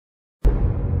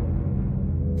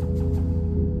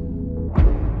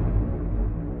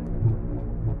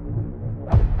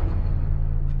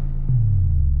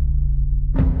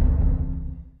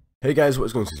Hey guys,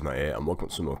 what's going on? This is Matt here, and welcome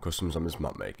to some more custom zombies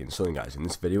map making. So guys, in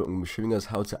this video I'm going to be showing us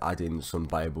how to add in some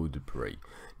buyable debris.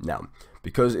 Now,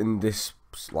 because in this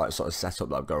sort of setup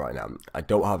that I've got right now, I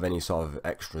don't have any sort of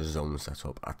extra zone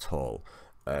setup at all.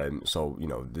 So you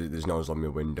know, there's no zombie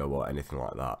window or anything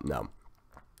like that. Now,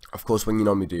 of course, when you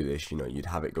normally do this, you know, you'd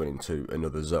have it going into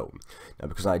another zone. Now,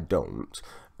 because I don't,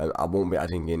 I won't be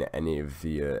adding in any of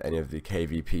the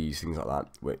KVPs, things like that,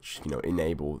 which, you know,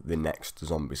 enable the next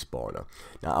zombie spawner.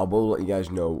 Now, I will let you guys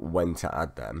know when to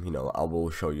add them. You know, I will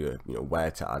show you, you know,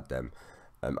 where to add them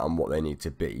and what they need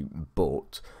to be.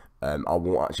 But I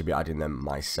won't actually be adding them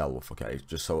myself. Okay,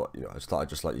 just so you know, I thought I'd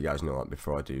just let you guys know that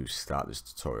before I do start this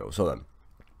tutorial. So then,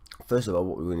 first of all,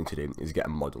 what we need to do is get a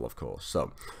model, of course.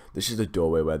 So this is the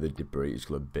doorway where the debris is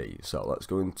going to be. So let's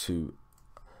go into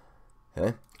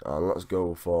here and let's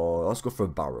go for a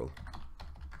barrel.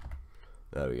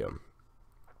 There we go.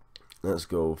 Let's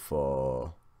go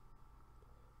for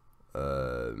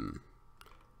that.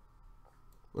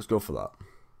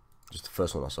 Just the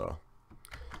first one I saw.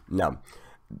 Now,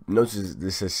 notice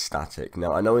this is static.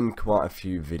 Now, I know in quite a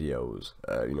few videos,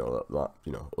 you know, that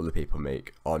you know, other people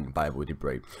make on buyable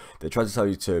debris, they try to tell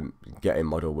you to get a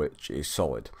model which is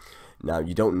solid. Now,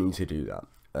 you don't need to do that.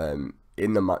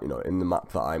 In the map, you know, in the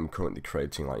map that I'm currently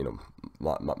creating, like, you know,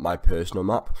 my personal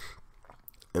map,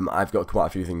 I've got quite a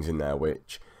few things in there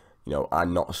which, you know, are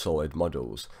not solid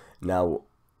models. Now,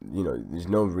 you know, there's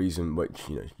no reason which,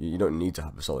 you know, you don't need to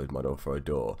have a solid model for a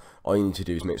door. All you need to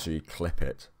do is make sure you clip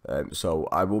it. So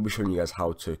I will be showing you guys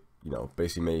how to, you know,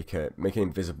 basically make an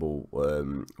invisible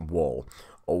wall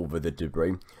over the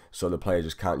debris, so the player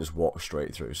just can't just walk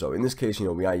straight through. So in this case, you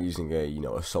know, we are using a, you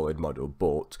know, a solid model,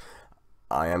 but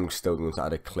I am still going to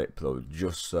add a clip though,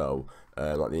 just so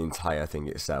like the entire thing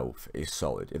itself is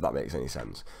solid, if that makes any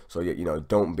sense. So you know,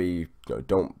 don't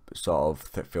sort of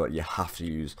feel like you have to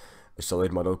use a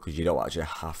solid model, because you don't actually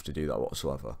have to do that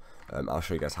whatsoever. I'll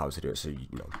show you guys how to do it, so you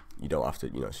know, you don't have to,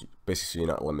 you know, basically so you're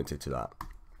not limited to that.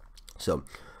 So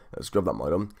let's grab that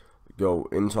model, go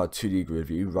into our 2D grid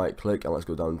view, right click, and let's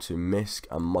go down to misc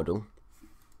and model.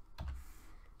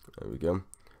 There we go,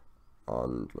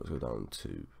 and let's go down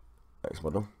to X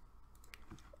model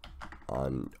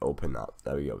and open that.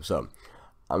 There we go. So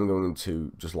I'm going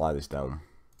to just lie this down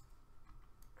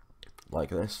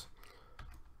like this.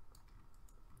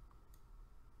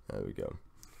 There we go.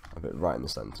 I put it right in the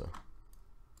center.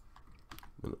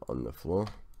 Then on the floor.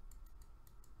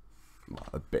 Well,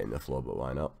 a bit in the floor, but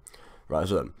why not? Right,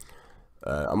 so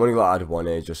I'm only going to add one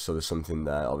here just so there's something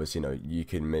there. Obviously, you know, you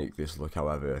can make this look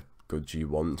however good you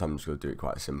want. I'm just going to do it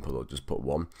quite simple, or just put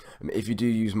one. I mean, if you do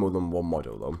use more than one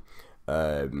model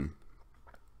though,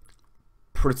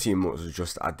 pretty much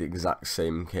just add the exact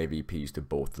same KVPs to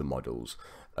both the models.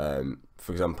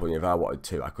 For example, if I wanted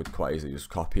to, I could quite easily just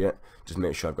copy it, just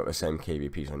make sure I've got the same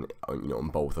KVPs on you know, on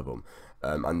both of them,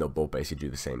 and they'll both basically do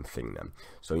the same thing then.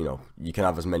 So you know, you can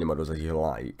have as many models as you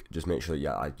like, just make sure that you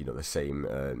add, you know, the same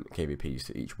KVPs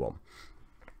to each one.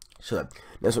 So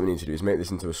next what we need to do is make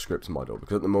this into a script model,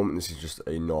 because at the moment this is just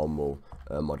a normal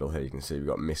model here. You can see we've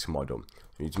got misc model.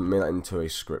 We need to make that into a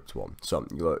script one. So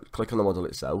you click on the model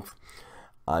itself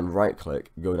and right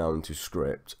click, go down to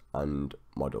script and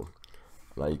model.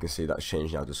 Now you can see that's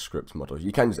changed now to script model.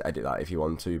 You can just edit that if you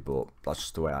want to, but that's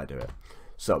just the way I do it.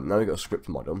 So now we've got a script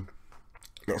model.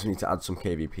 Next we need to add some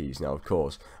KVPs. Now of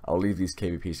course I'll leave these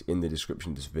KVPs in the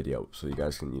description of this video, so you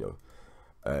guys can, you know,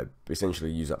 essentially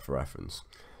use that for reference.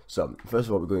 So first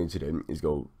of all, what we're going to do is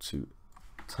go to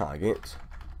target,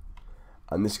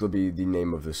 and this will be the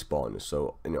name of the spawner.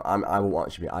 So you know, I won't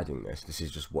actually be adding this. This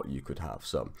is just what you could have.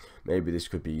 So maybe this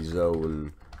could be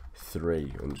zone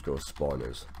 3 underscore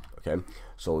spawners. Okay,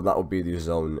 so that would be the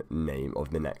zone name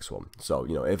of the next one. So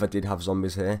you know, if I did have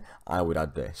zombies here, I would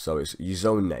add this. So it's your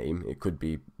zone name. It could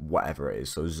be whatever it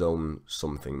is. So zone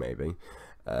something maybe.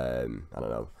 I don't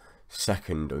know.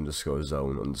 Second underscore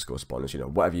zone underscore spawners. You know,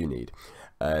 whatever you need.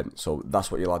 So that's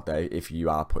what you'll add there if you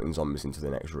are putting zombies into the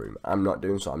next room. I'm not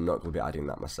doing so. I'm not going to be adding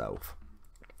that myself.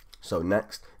 So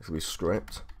next, it's going to be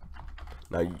script.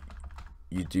 Now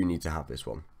you do need to have this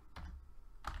one.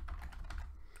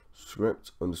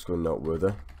 Script underscore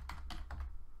noteworthy.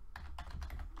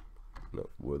 And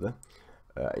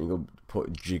you're going to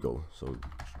put jiggle. So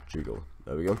jiggle.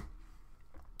 There we go.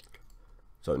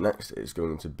 So next, it's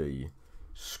going to be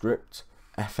script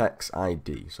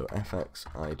fxid. So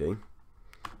fxid.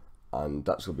 And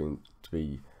that's going to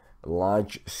be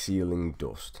large ceiling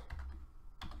dust.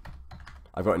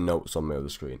 I've got notes on my other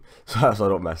screen, so I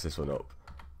don't mess this one up.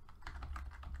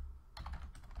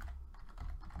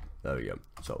 There we go.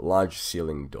 So large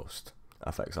ceiling dust,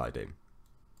 FXID.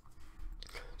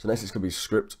 So next it's going to be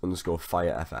script underscore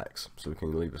fire fx. So we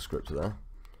can leave a script there.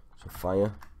 So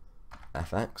fire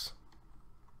fx.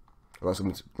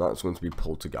 And that's going to be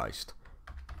poltergeist.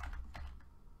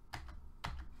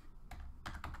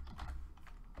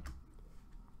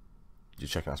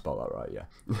 Just checking I spelled that right,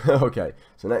 yeah. Okay,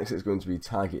 so next it's going to be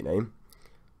target name.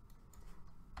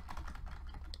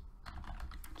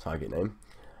 Target name.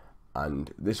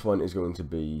 And this one is going to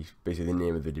be basically the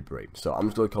name of the debris. So I'm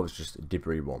just going to call this just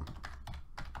debris 1.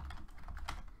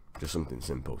 Just something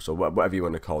simple. So whatever you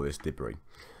want to call this debris.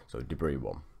 So debris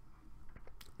 1.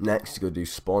 Next, you're going to do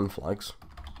spawn flags.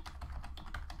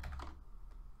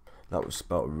 That was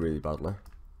spelled really badly.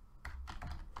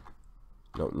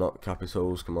 No, not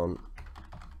capitals, come on.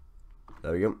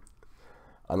 There we go.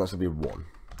 And that's going to be 1.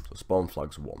 So spawn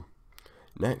flags 1.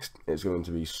 Next, it's going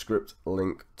to be script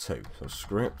link 2. So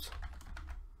script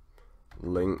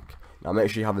link. Now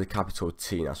make sure you have the capital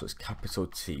T now. So it's capital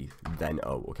T, then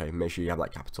O. Okay, make sure you have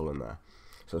that capital in there.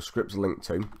 So script link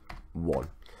 2, 1.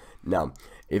 Now,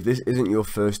 if this isn't your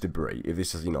first debris, if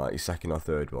this is, you know, like your second or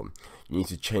third one, you need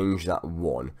to change that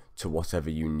 1 to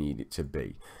whatever you need it to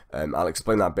be. I'll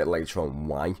explain that a bit later on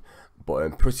why,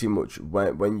 but pretty much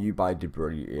when you buy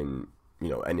debris in, you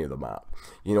know, any other map,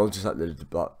 you notice that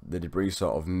the debris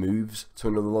sort of moves to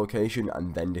another location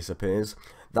and then disappears.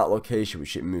 That location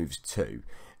which it moves to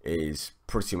is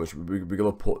pretty much, we're going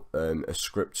to put a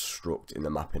script struct in the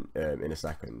map in a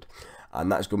second,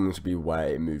 and that's going to be where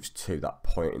it moves to, that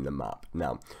point in the map.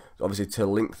 Now obviously to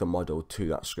link the model to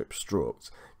that script struct,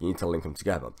 you need to link them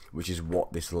together, which is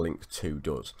what this link to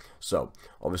does. So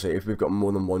obviously if we've got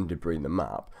more than one debris in the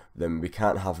map, then we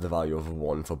can't have the value of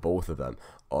 1 for both of them,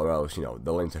 or else, you know,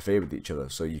 they'll interfere with each other.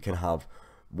 So you can have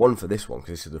 1 for this one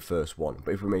because this is the first one,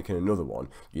 but if we're making another one,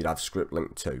 you'd have script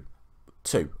link 2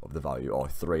 of the value, or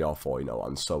 3 or 4, you know,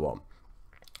 and so on.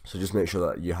 So just make sure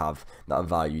that you have that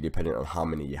value depending on how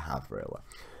many you have,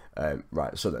 really.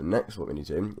 Right, so then next what we need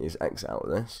to do is exit out of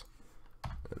this.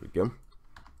 There we go.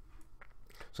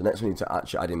 So next we need to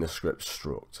actually add in the script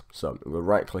struct. So we'll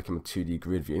right click in the 2D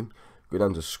grid view, go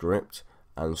down to script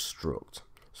and struct.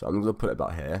 So I'm going to put it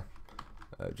about here,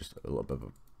 just a little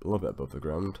bit above the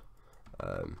ground.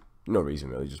 No reason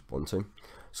really, just want to.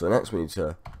 So next we need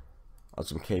to add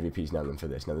some KVPs now for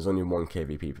this. Now there's only one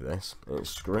KVP for this, and it's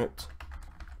script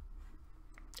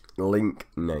link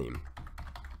name,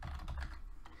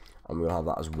 and we'll have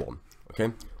that as 1.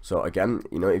 Okay, so again,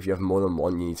 you know, if you have more than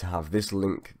one, you need to have this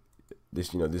link,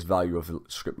 this, you know, this value of the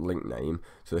script link name,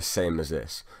 so the same as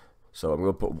this. So I'm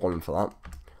going to put 1 for that.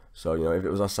 So, you know, if it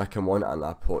was our second one and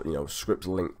I put, you know, script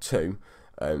link 2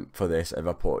 for this, if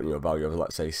I put, you know, value of,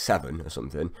 let's say 7 or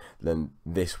something, then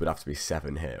this would have to be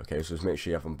 7 here. Okay, so just make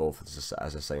sure you have them both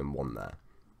as the same one there.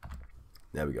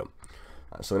 There we go.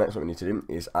 So next what we need to do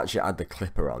is actually add the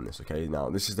clip around this. Okay, now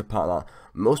this is the part that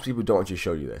most people don't actually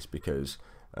show you this, because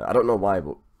I don't know why,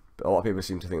 but a lot of people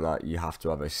seem to think that you have to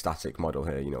have a static model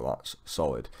here, you know, that's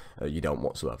solid. You don't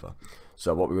whatsoever.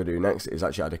 So what we're going to do next is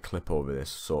actually add a clip over this,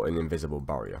 so an invisible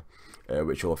barrier,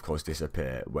 which will of course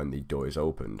disappear when the door is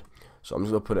opened. So I'm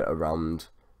just going to put it around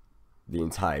the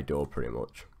entire door pretty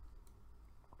much.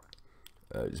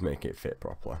 Just make it fit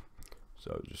properly.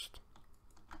 So I'm just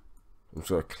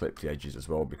going to clip the edges as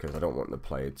well, because I don't want the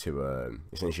player to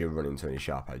essentially run into any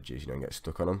sharp edges, you know, and get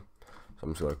stuck on them. So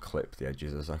I'm just going to clip the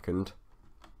edges a second,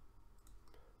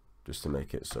 just to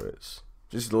make it so it's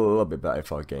just a little bit better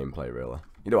for gameplay, really.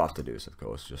 You don't have to do this, of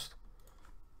course, just,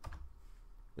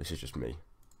 this is just me.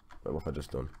 But what have I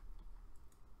just done?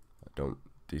 I don't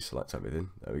deselect everything.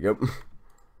 There we go.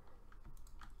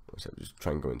 So just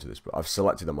try and go into this, but I've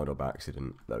selected the model by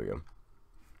accident. There we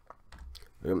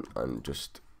go. And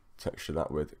just texture that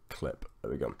with clip.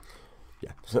 There we go.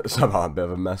 Yeah, so somehow a bit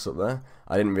of a mess up there.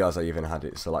 I didn't realise I even had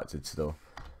it selected still.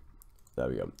 There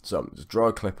we go. So just draw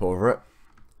a clip over it.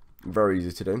 Very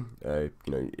easy to do. You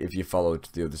know, if you followed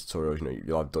the other tutorials,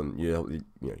 you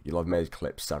know, you'll have made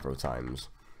clips several times.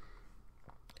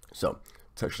 So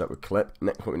texture that with clip.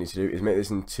 Next, what we need to do is make this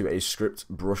into a script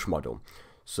brush model.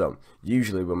 So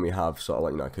usually when we have sort of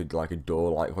like, you know, like a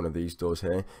door, like one of these doors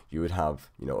here, you would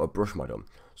have, you know, a brush model.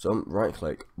 So right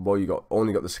click, while you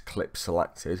only got this clip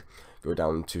selected, go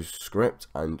down to script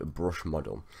and brush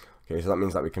model. Okay, so that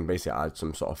means that we can basically add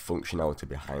some sort of functionality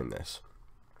behind this.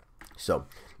 So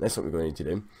next what we're going to need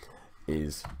to do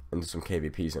is enter some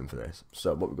KVPs in for this.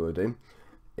 So what we're going to do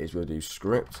is we'll do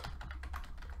script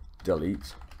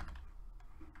delete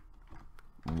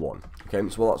 1. Okay,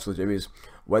 so what that's going to do is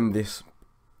when this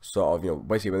sort of, you know,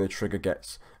 basically when the trigger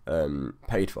gets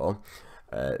paid for,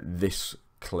 this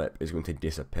clip is going to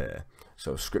disappear.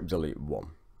 So script delete 1.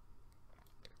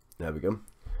 There we go.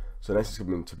 So next is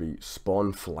going to be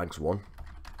spawnflags1.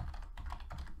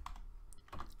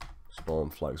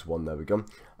 Spawnflags1, there we go.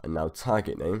 And now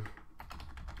target name,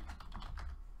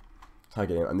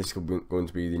 and this is going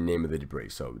to be the name of the debris,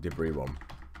 so debris1,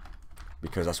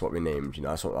 because that's what we named, you know,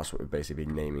 that's what we've basically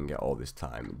been naming it all this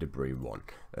time, debris1.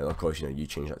 Of course, you know, you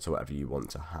change that to whatever you want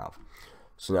to have.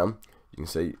 So now you can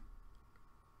see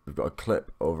we've got a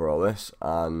clip over all this,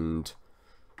 and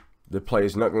the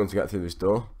player's not going to get through this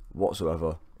door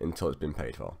whatsoever until it's been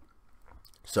paid for.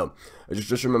 So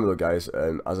just remember though, guys,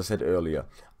 as I said earlier,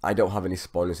 I don't have any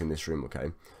spawners in this room,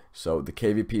 okay? So the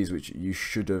KVPs which you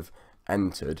should have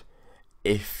entered,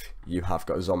 if you have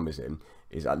got zombies in,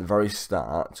 is at the very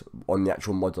start on the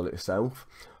actual model itself,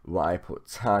 where I put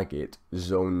target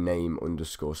zone name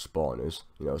underscore spawners,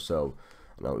 you know, so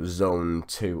zone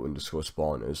 2 underscore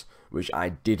spawners, which I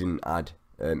didn't add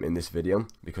in this video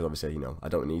because obviously, you know, I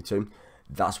don't need to.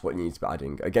 That's what you need to be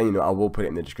adding. Again, you know, I will put it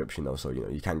in the description though, so you know,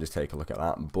 you can just take a look at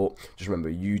that. But just remember,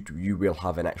 you will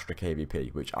have an extra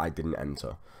KVP which I didn't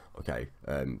enter, okay,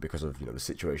 because of, you know, the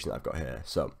situation that I've got here.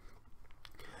 So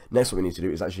next, what we need to do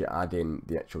is actually add in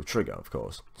the actual trigger, of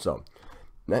course. So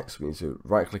next, we need to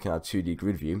right click in our 2D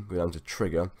grid view, go down to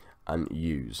trigger and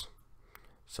use.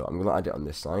 So I'm going to add it on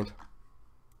this side.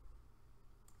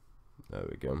 There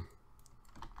we go.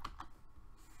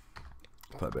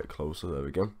 Put a bit closer. There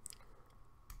we go.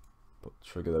 Put the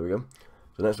trigger. There we go.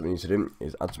 So next, what we need to do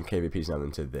is add some KVPs now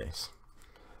into this.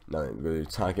 Now we're going to do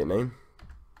target name.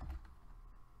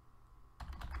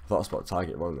 I thought I spelled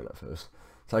target wrong then at first.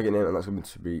 Target name, and that's going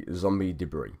to be zombie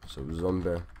debris. So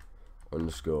zombie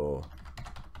underscore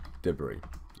debris.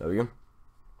 There we go.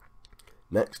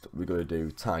 Next, we're going to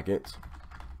do target,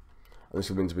 and this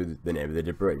is going to be the name of the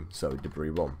debris. So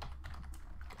debris1,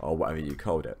 or whatever you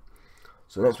called it.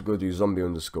 So next, we're going to do zombie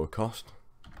underscore cost.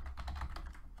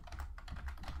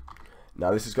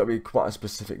 Now this has got to be quite a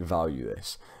specific value.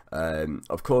 This,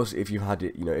 of course, if you've had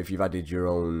it, you know, if you've added your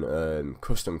own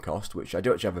custom cost, which I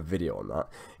do actually have a video on that.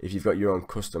 If you've got your own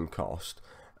custom cost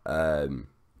for,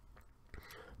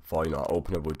 you know,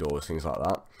 openable doors, things like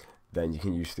that, then you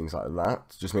can use things like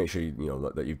that. Just make sure you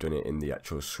know that you've done it in the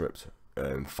actual script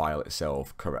file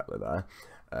itself correctly there.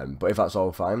 But if that's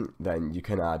all fine, then you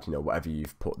can add, you know, whatever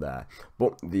you've put there.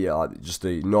 But the just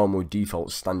the normal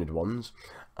default standard ones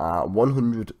are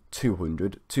 100,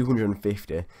 200,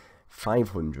 250,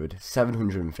 500,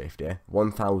 750,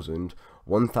 1000,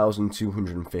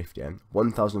 1250,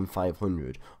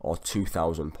 1500, or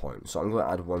 2000 points. So I'm going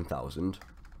to add 1000.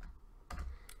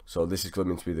 So this is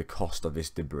going to be the cost of this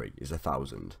debris, is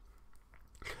 1000.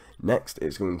 Next,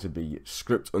 it's going to be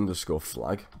script underscore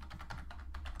flag,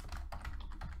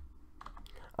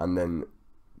 and then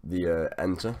the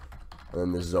enter, and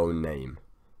then the zone name.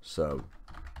 So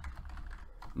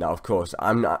now, of course,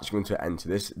 I'm not actually going to enter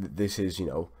this. This is, you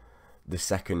know, the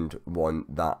second one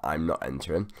that I'm not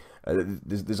entering.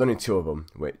 There's only two of them,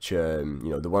 which you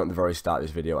know, the one at the very start of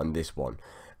this video and this one,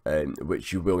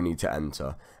 which you will need to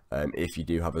enter if you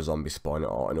do have a zombie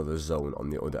spawner or another zone on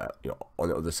the other, you know, on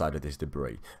the other side of this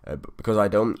debris. But because I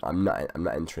don't, I'm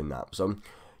not entering that. So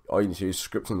all you need to do is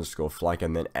script underscore flag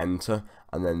and then enter,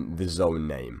 and then the zone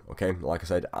name. Okay, like I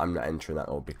said, I'm not entering that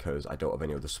all because I don't have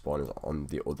any other spawners on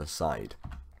the other side.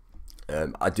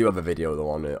 I do have a video though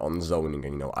on zoning,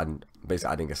 and, you know,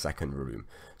 basically adding a second room.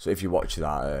 So if you watch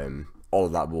that, all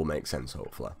of that will make sense,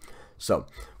 hopefully. So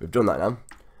we've done that now.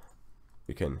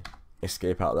 We can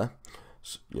escape out there.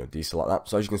 So, you know, deselect that.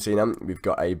 So as you can see now, we've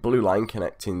got a blue line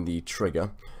connecting the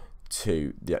trigger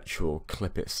to the actual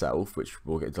clip itself, which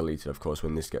will get deleted, of course,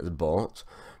 when this gets bought.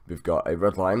 We've got a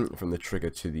red line from the trigger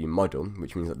to the model,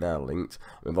 which means that they're linked.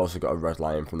 We've also got a red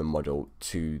line from the model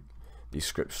to the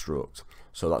script struct,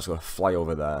 so that's going to fly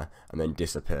over there and then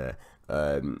disappear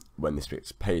when this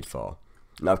gets paid for.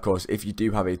 Now, of course, if you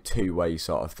do have a two-way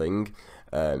sort of thing,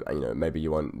 and, you know, maybe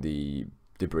you want the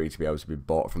debris to be able to be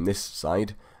bought from this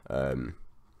side, you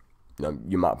know,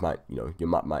 your map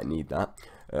might need that.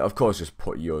 Of course, just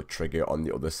put your trigger on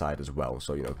the other side as well,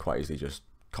 so, you know, quite easily just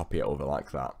copy it over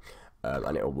like that.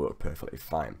 And it'll work perfectly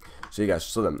fine. So you guys,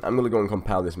 so then I'm going to go and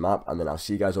compile this map, and then I'll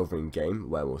see you guys over in game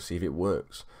where we'll see if it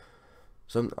works.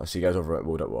 So I'll see you guys over at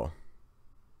World at War.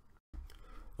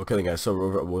 Okay then, guys, so we're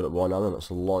over at World at War now. Then let's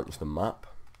launch the map.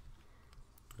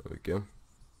 There we go.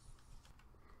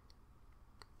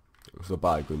 So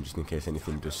buy a gun just in case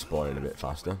anything does spawn in a bit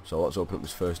faster. So let's open up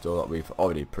this first door that we've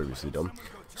already previously done.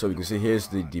 So we can see here's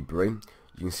the debris. You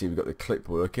can see we've got the clip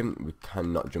working. We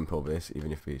cannot jump over this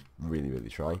even if we really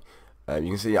try. You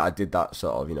can see I did that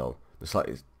sort of, you know, the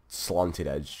slightly slanted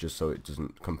edge just so it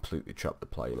doesn't completely trap the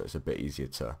player. You know, it's a bit easier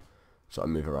to sort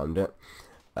of move around it.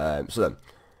 So then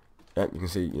you can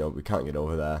see, you know, we can't get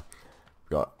over there.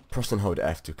 We've got press and hold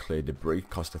F to clear debris,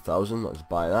 cost 1,000. Let's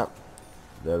buy that.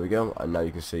 There we go, and now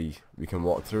you can see we can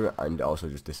walk through it, and it also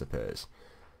just disappears.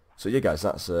 So yeah, guys,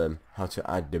 that's how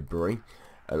to add debris.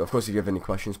 Of course, if you have any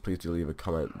questions, please do leave a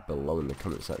comment below in the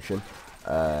comment section,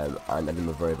 and I do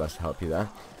my very best to help you there.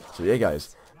 So yeah,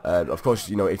 guys, of course,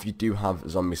 you know, if you do have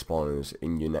zombie spawners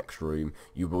in your next room,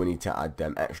 you will need to add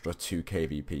them extra 2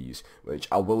 KVPs, which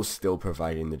I will still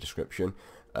provide in the description.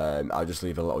 I'll just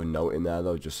leave a little note in there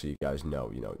though, just so you guys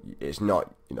know, you know, it's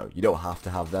not, you know, you don't have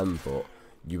to have them, but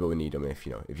you will need them if,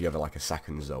 you know, if you have like a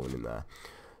second zone in there.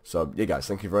 So yeah, guys,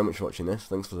 thank you very much for watching this.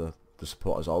 Thanks for the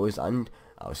support as always, and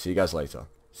I'll see you guys later.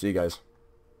 See you guys.